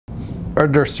Are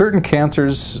there certain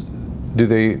cancers, do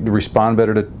they respond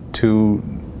better to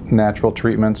natural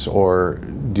treatments, or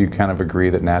do you kind of agree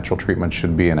that natural treatment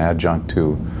should be an adjunct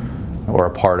to or a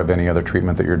part of any other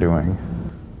treatment that you're doing?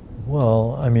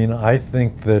 Well, I mean, I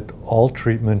think that all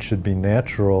treatment should be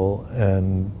natural,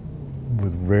 and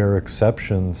with rare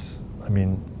exceptions, I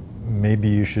mean, maybe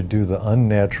you should do the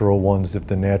unnatural ones if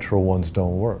the natural ones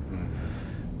don't work.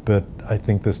 But I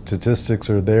think the statistics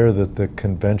are there that the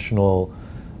conventional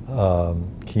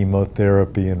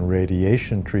chemotherapy and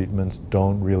radiation treatments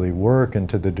don't really work, and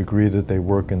to the degree that they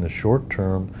work in the short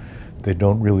term, they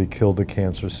don't really kill the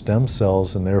cancer stem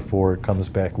cells, and therefore it comes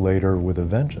back later with a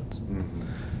vengeance.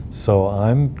 So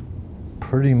I'm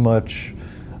pretty much,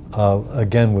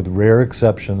 again, with rare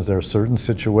exceptions, there are certain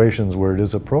situations where it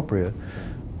is appropriate,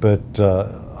 but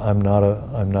I'm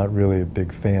not really a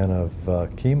big fan of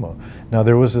chemo. Now,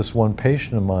 there was this one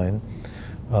patient of mine.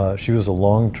 She was a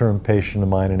long-term patient of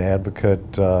mine, an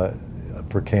advocate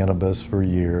for cannabis for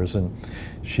years, and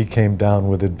she came down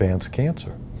with advanced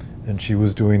cancer. And she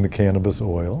was doing the cannabis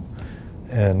oil,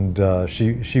 and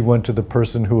she went to the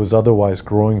person who was otherwise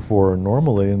growing for her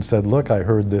normally and said, look, I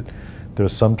heard that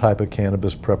there's some type of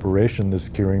cannabis preparation that's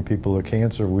curing people of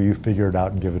cancer. Will you figure it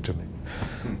out and give it to me?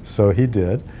 So he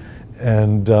did,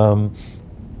 and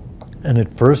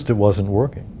at first it wasn't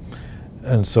working.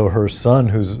 And so her son,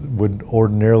 who would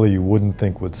ordinarily you wouldn't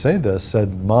think would say this,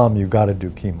 said, Mom, you've got to do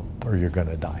chemo or you're going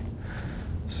to die.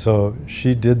 So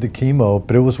she did the chemo,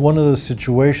 but it was one of those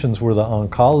situations where the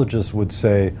oncologist would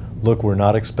say, look, we're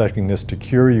not expecting this to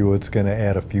cure you, it's going to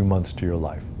add a few months to your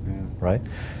life, right?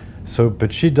 So,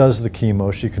 but she does the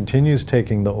chemo, she continues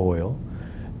taking the oil,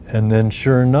 and then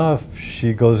sure enough,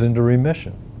 she goes into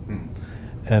remission.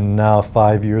 And now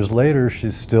 5 years later,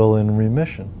 she's still in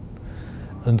remission.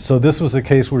 And so this was a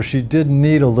case where she did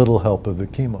need a little help of the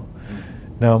chemo.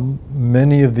 Now,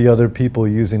 many of the other people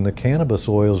using the cannabis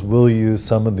oils will use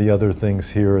some of the other things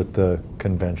here at the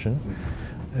convention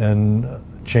and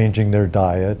changing their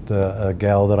diet. A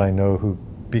gal that I know who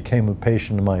became a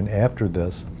patient of mine after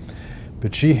this,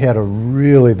 but she had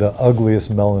really the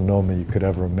ugliest melanoma you could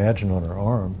ever imagine on her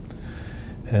arm.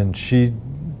 And she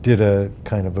did a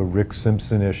kind of a Rick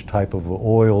Simpson-ish type of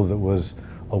oil that was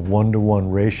a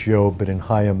 1-to-1 ratio, but in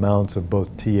high amounts of both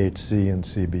THC and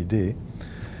CBD.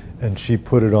 And she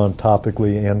put it on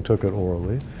topically and took it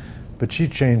orally. But she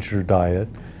changed her diet,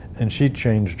 and she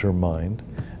changed her mind.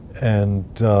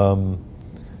 And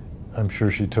I'm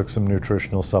sure she took some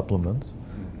nutritional supplements,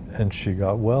 and she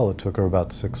got well. It took her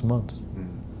about 6 months.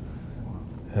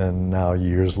 And now,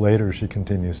 years later, she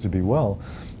continues to be well.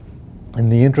 And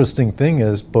the interesting thing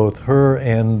is, both her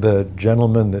and the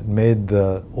gentleman that made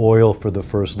the oil for the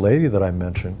First Lady that I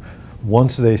mentioned,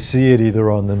 once they see it either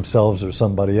on themselves or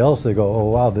somebody else, they go, oh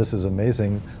wow, this is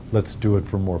amazing, let's do it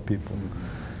for more people.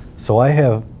 So I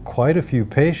have quite a few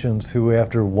patients who,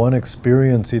 after one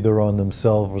experience either on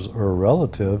themselves or a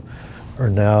relative, are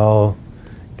now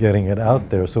getting it out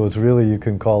there. So it's really, you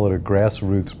can call it a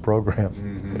grassroots program.